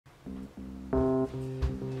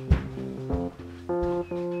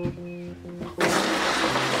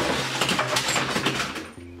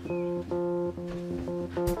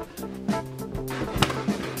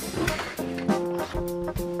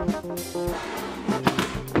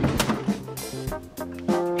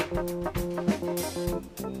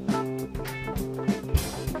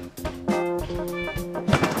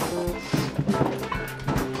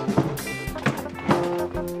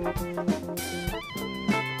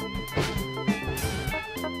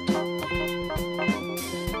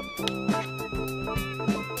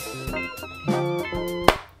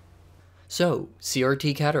So,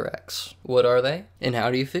 CRT cataracts, what are they, and how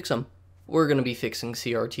do you fix them? We're going to be fixing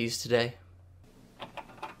CRTs today.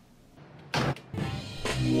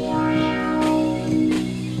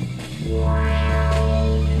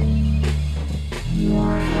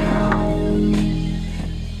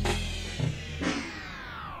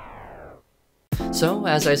 So,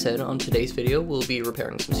 as I said, on today's video, we'll be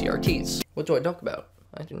repairing some CRTs. What do I talk about?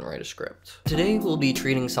 I didn't write a script. Today, we'll be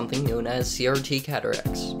treating something known as CRT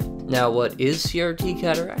cataracts. Now, what is CRT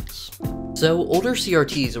cataracts? So, older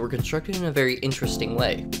CRTs were constructed in a very interesting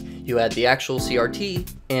way. You had the actual CRT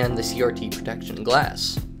and the CRT protection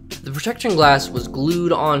glass. The protection glass was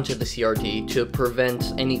glued onto the CRT to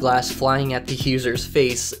prevent any glass flying at the user's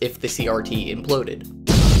face if the CRT imploded.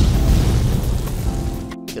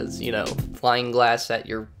 Because, you know, flying glass at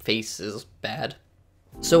your face is bad.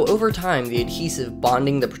 So over time, the adhesive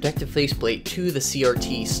bonding the protective faceplate to the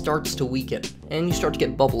CRT starts to weaken, and you start to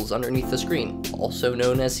get bubbles underneath the screen, also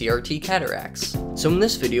known as CRT cataracts. So in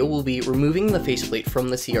this video, we'll be removing the faceplate from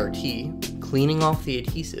the CRT, cleaning off the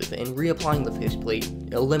adhesive, and reapplying the faceplate,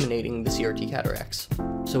 eliminating the CRT cataracts.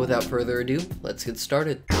 So without further ado, let's get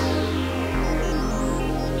started.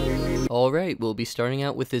 Alright, we'll be starting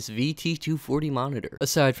out with this VT240 monitor.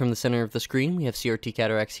 Aside from the center of the screen, we have CRT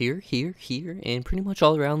cataracts here, here, here, and pretty much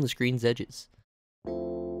all around the screen's edges.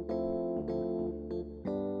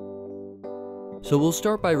 So we'll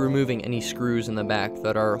start by removing any screws in the back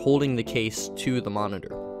that are holding the case to the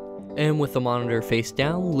monitor. And with the monitor face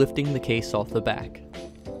down, lifting the case off the back.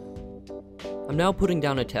 I'm now putting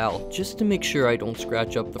down a towel, just to make sure I don't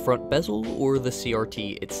scratch up the front bezel or the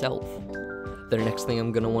CRT itself. The next thing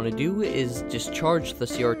I'm going to want to do is discharge the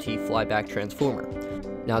CRT flyback transformer.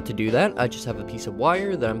 Now to do that, I just have a piece of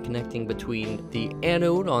wire that I'm connecting between the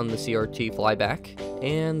anode on the CRT flyback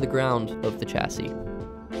and the ground of the chassis.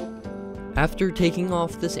 After taking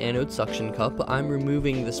off this anode suction cup, I'm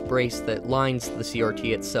removing this brace that lines the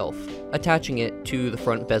CRT itself, attaching it to the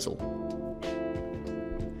front bezel.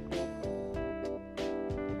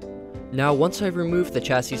 Now once I've removed the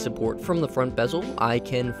chassis support from the front bezel, I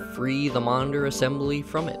can free the monitor assembly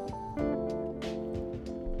from it.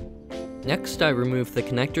 Next, I remove the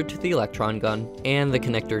connector to the electron gun and the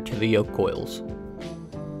connector to the yoke coils.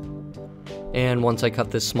 And once I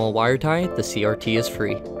cut this small wire tie, the CRT is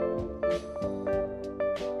free.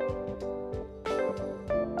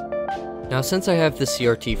 Now since I have the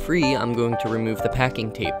CRT free, I'm going to remove the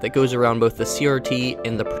packing tape that goes around both the CRT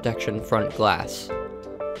and the protection front glass.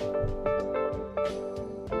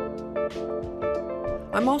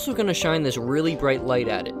 I'm also going to shine this really bright light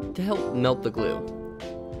at it to help melt the glue.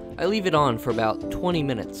 I leave it on for about 20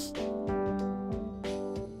 minutes.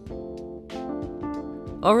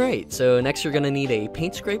 Alright, so next you're going to need a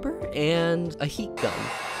paint scraper and a heat gun.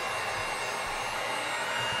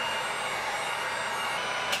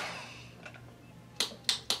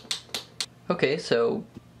 Okay, so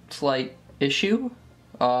slight issue.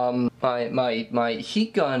 My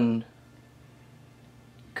heat gun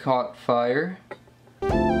caught fire.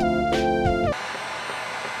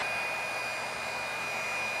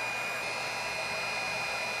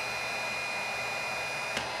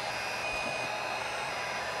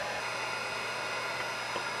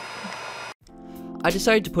 I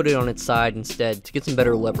decided to put it on its side instead to get some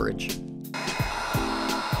better leverage.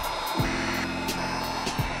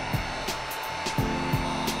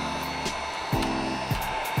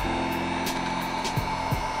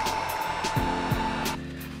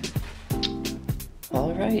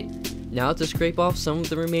 Alright, now to scrape off some of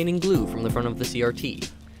the remaining glue from the front of the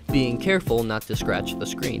CRT, being careful not to scratch the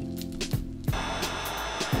screen.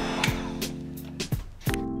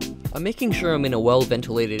 I'm making sure I'm in a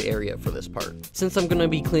well-ventilated area for this part, since I'm going to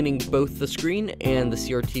be cleaning both the screen and the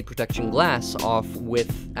CRT protection glass off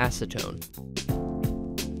with acetone.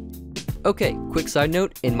 Okay, quick side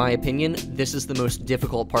note, in my opinion, this is the most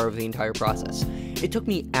difficult part of the entire process. It took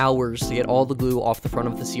me hours to get all the glue off the front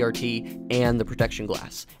of the CRT and the protection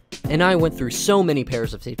glass, and I went through so many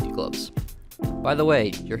pairs of safety gloves. By the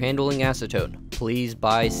way, you're handling acetone, please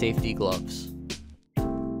buy safety gloves.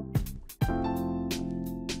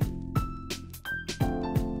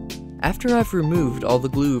 After I've removed all the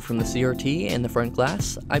glue from the CRT and the front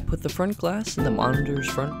glass, I put the front glass in the monitor's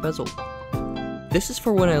front bezel. This is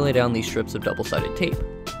for when I lay down these strips of double-sided tape.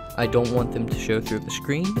 I don't want them to show through the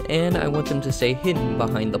screen, and I want them to stay hidden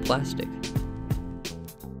behind the plastic.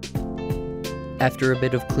 After a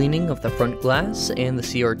bit of cleaning of the front glass and the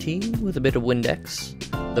CRT with a bit of Windex,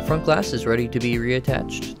 the front glass is ready to be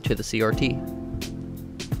reattached to the CRT.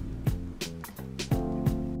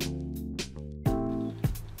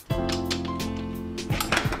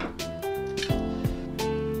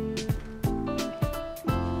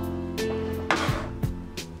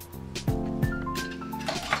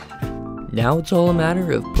 Now it's all a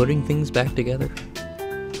matter of putting things back together.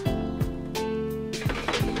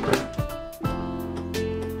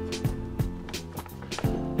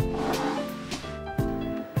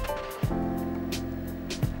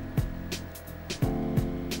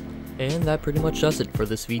 And that pretty much does it for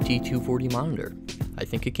this VT240 monitor. I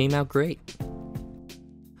think it came out great.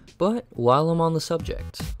 But while I'm on the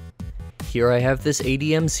subject, here I have this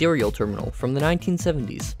ADM serial terminal from the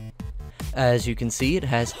 1970s. As you can see, it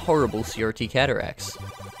has horrible CRT cataracts.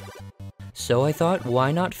 So I thought,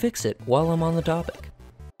 why not fix it while I'm on the topic?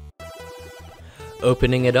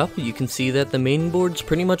 Opening it up, you can see that the main board's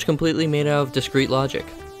pretty much completely made out of discrete logic.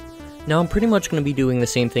 Now I'm pretty much going to be doing the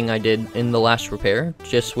same thing I did in the last repair,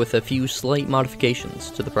 just with a few slight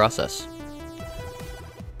modifications to the process.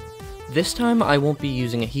 This time I won't be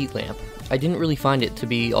using a heat lamp. I didn't really find it to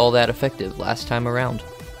be all that effective last time around.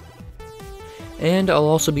 And I'll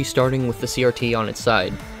also be starting with the CRT on its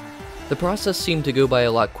side. The process seemed to go by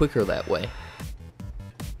a lot quicker that way.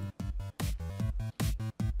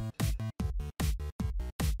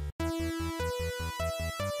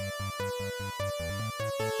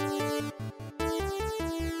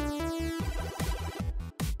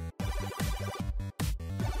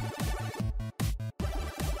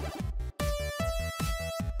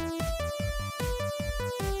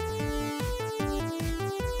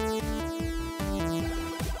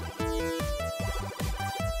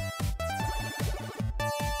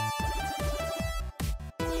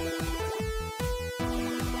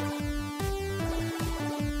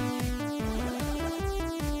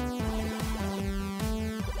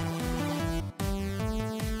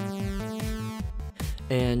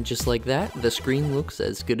 And just like that, the screen looks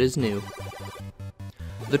as good as new.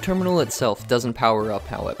 The terminal itself doesn't power up,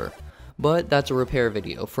 however, but that's a repair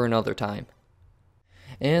video for another time.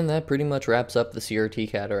 And that pretty much wraps up the CRT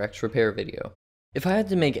Cataracts repair video. If I had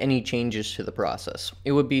to make any changes to the process,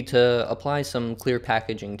 it would be to apply some clear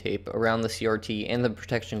packaging tape around the CRT and the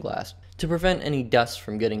protection glass to prevent any dust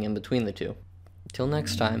from getting in between the two. Till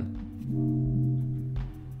next time.